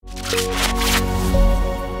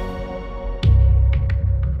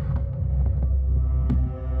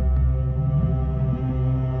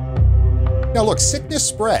Now look, sickness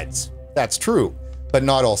spreads. That's true. But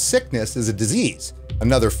not all sickness is a disease.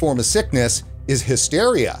 Another form of sickness is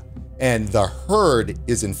hysteria, and the herd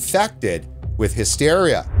is infected with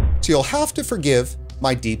hysteria. So you'll have to forgive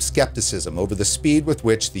my deep skepticism over the speed with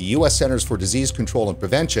which the US Centers for Disease Control and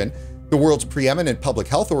Prevention, the world's preeminent public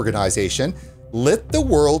health organization, lit the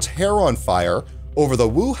world's hair on fire over the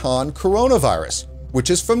Wuhan coronavirus,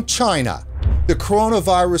 which is from China. The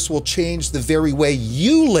coronavirus will change the very way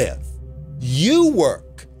you live, you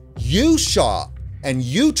work, you shop, and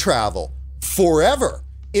you travel forever.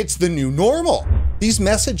 It's the new normal. These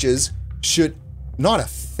messages should not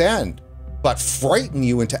offend, but frighten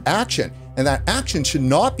you into action. And that action should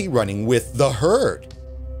not be running with the herd.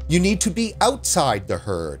 You need to be outside the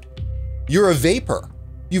herd. You're a vapor.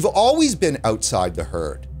 You've always been outside the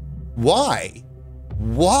herd. Why?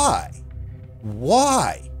 Why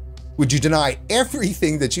would you deny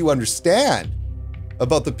everything that you understand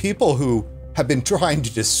about the people who have been trying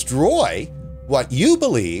to destroy what you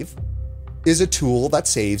believe is a tool that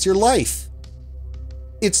saves your life?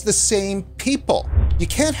 It's the same people. You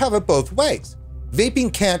can't have it both ways.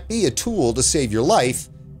 Vaping can't be a tool to save your life,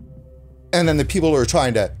 and then the people who are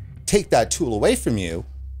trying to take that tool away from you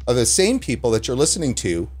are the same people that you're listening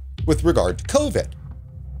to with regard to COVID.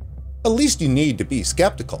 At least you need to be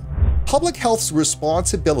skeptical. Public health's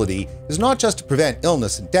responsibility is not just to prevent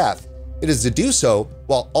illness and death, it is to do so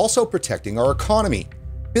while also protecting our economy,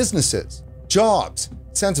 businesses, jobs,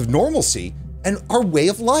 sense of normalcy, and our way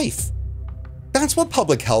of life. That's what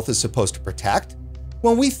public health is supposed to protect.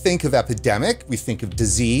 When we think of epidemic, we think of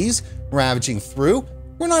disease ravaging through.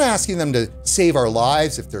 We're not asking them to save our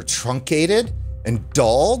lives if they're truncated and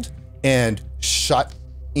dulled and shut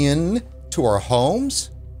in to our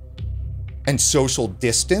homes and social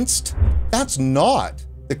distanced. That's not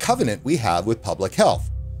the covenant we have with public health.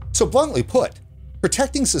 So bluntly put,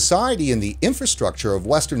 protecting society and the infrastructure of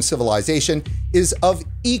Western civilization is of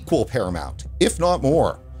equal paramount, if not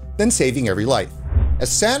more, than saving every life.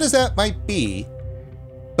 As sad as that might be,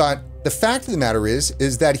 but the fact of the matter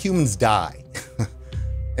is that humans die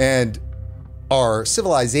and our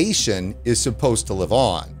civilization is supposed to live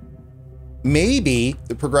on. Maybe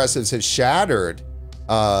the progressives have shattered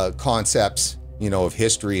concepts, of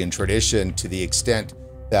history and tradition to the extent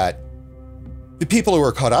that the people who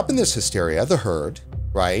are caught up in this hysteria, the herd,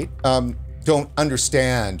 right, don't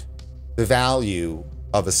understand the value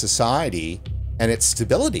of a society and its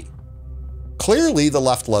stability. Clearly, the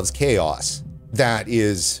left loves chaos. That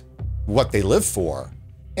is what they live for.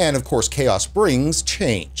 And of course, chaos brings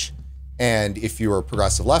change. And if you're a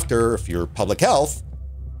progressive lefter, if you're public health,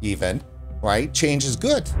 even, right, change is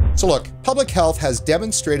good. So look, public health has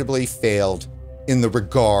demonstrably failed in the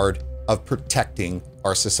regard of protecting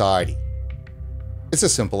our society. It's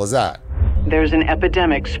as simple as that. There's an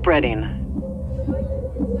epidemic spreading.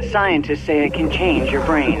 Scientists say it can change your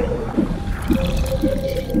brain.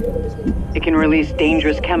 It can release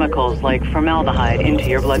dangerous chemicals like formaldehyde into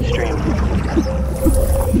your bloodstream.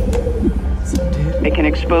 It can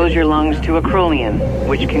expose your lungs to acrolein,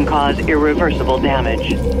 which can cause irreversible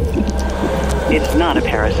damage. It's not a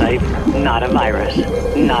parasite, not a virus,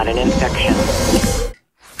 not an infection.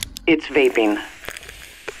 It's vaping.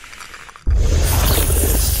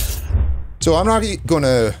 So I'm not going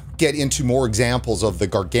to get into more examples of the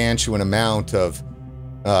gargantuan amount of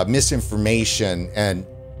misinformation, and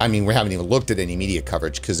I mean, we haven't even looked at any media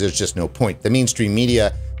coverage because there's just no point. The mainstream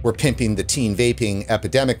media were pimping the teen vaping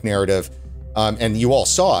epidemic narrative, and you all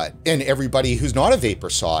saw it, and everybody who's not a vapor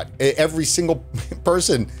saw it. Every single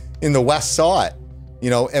person in the West saw it,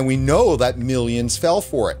 and we know that millions fell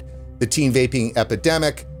for it. The teen vaping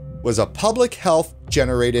epidemic was a public health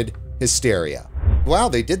generated hysteria. Wow,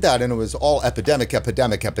 they did that and it was all epidemic.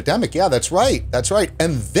 Yeah, that's right.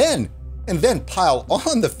 And then pile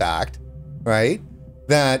on the fact, right,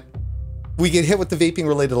 that we get hit with the vaping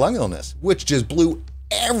related lung illness, which just blew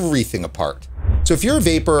everything apart. So if you're a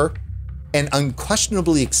vapor and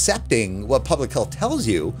unquestionably accepting what public health tells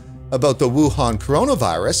you about the Wuhan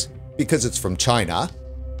coronavirus because it's from China,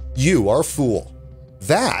 you are a fool.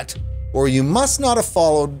 That, or you must not have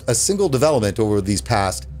followed a single development over these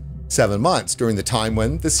past 7 months during the time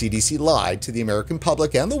when the CDC lied to the American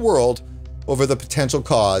public and the world over the potential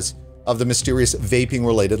cause of the mysterious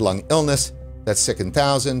vaping-related lung illness that sickened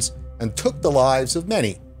thousands and took the lives of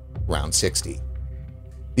many, around 60.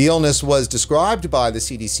 The illness was described by the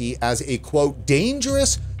CDC as a, quote,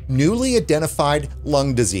 dangerous, newly identified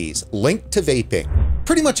lung disease linked to vaping.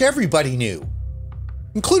 Pretty much everybody knew,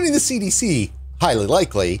 including the CDC, highly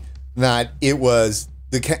likely, that it was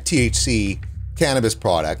the THC cannabis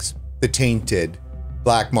products, the tainted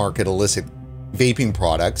black market illicit vaping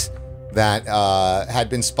products that had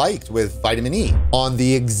been spiked with vitamin E. On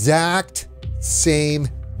the exact same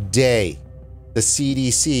day, the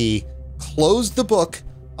CDC closed the book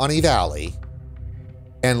on EVALI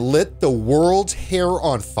and lit the world's hair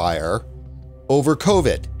on fire over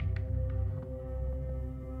COVID.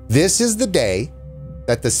 This is the day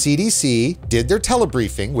that the CDC did their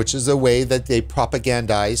telebriefing, which is a way that they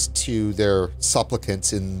propagandize to their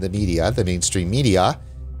supplicants in the media, the mainstream media,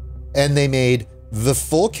 and they made the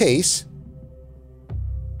full case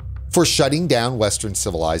for shutting down Western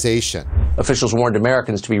civilization. Officials warned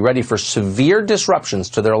Americans to be ready for severe disruptions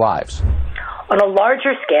to their lives. On a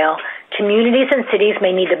larger scale, communities and cities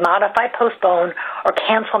may need to modify, postpone, or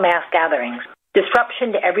cancel mass gatherings.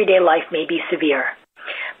 Disruption to everyday life may be severe.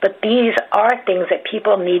 But these are things that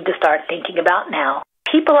people need to start thinking about now.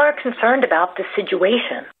 People are concerned about the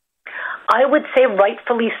situation. I would say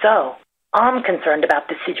rightfully so. I'm concerned about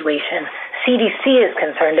the situation. CDC is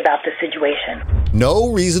concerned about the situation.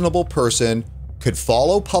 No reasonable person could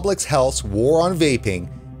follow public health's war on vaping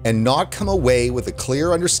and not come away with a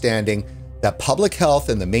clear understanding that public health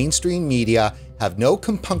and the mainstream media have no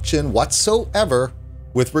compunction whatsoever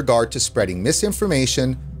with regard to spreading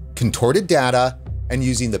misinformation, contorted data, and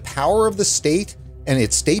using the power of the state and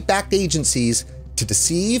its state-backed agencies to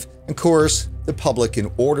deceive and coerce the public in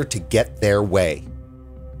order to get their way.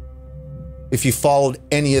 If you followed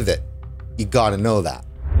any of it, you gotta know that.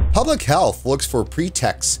 Public health looks for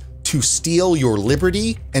pretexts to steal your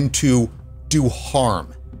liberty and to do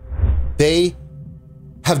harm. They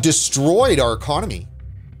have destroyed our economy.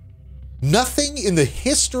 Nothing in the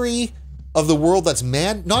history of the world that's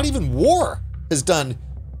manned, not even war, has done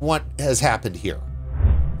what has happened here.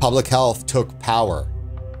 Public health took power.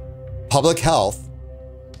 Public health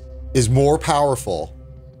is more powerful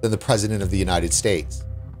than the President of the United States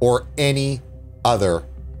or any other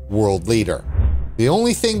world leader. The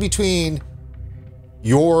only thing between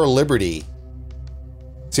your liberty,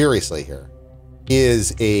 seriously here,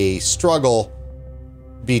 is a struggle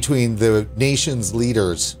between the nation's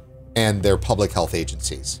leaders and their public health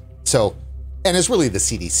agencies. So, and it's really the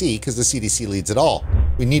CDC, because the CDC leads it all.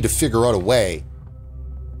 We need to figure out a way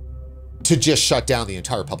to just shut down the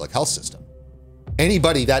entire public health system.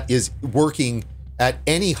 Anybody that is working at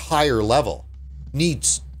any higher level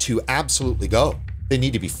needs to absolutely go. They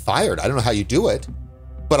need to be fired. I don't know how you do it,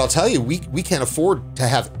 but I'll tell you, we can't afford to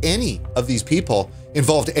have any of these people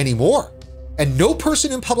involved anymore. And no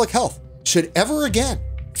person in public health should ever again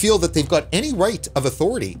feel that they've got any right of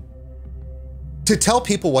authority to tell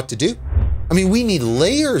people what to do. I mean, we need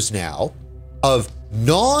layers now of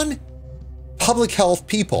non-public health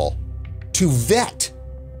people to vet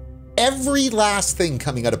every last thing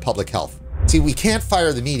coming out of public health. See, we can't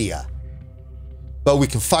fire the media, but we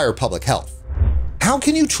can fire public health. How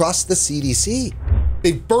can you trust the CDC?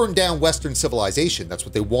 They've burned down Western civilization. That's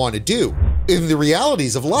what they want to do. In the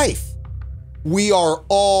realities of life, we are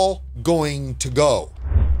all going to go.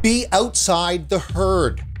 Be outside the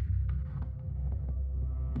herd.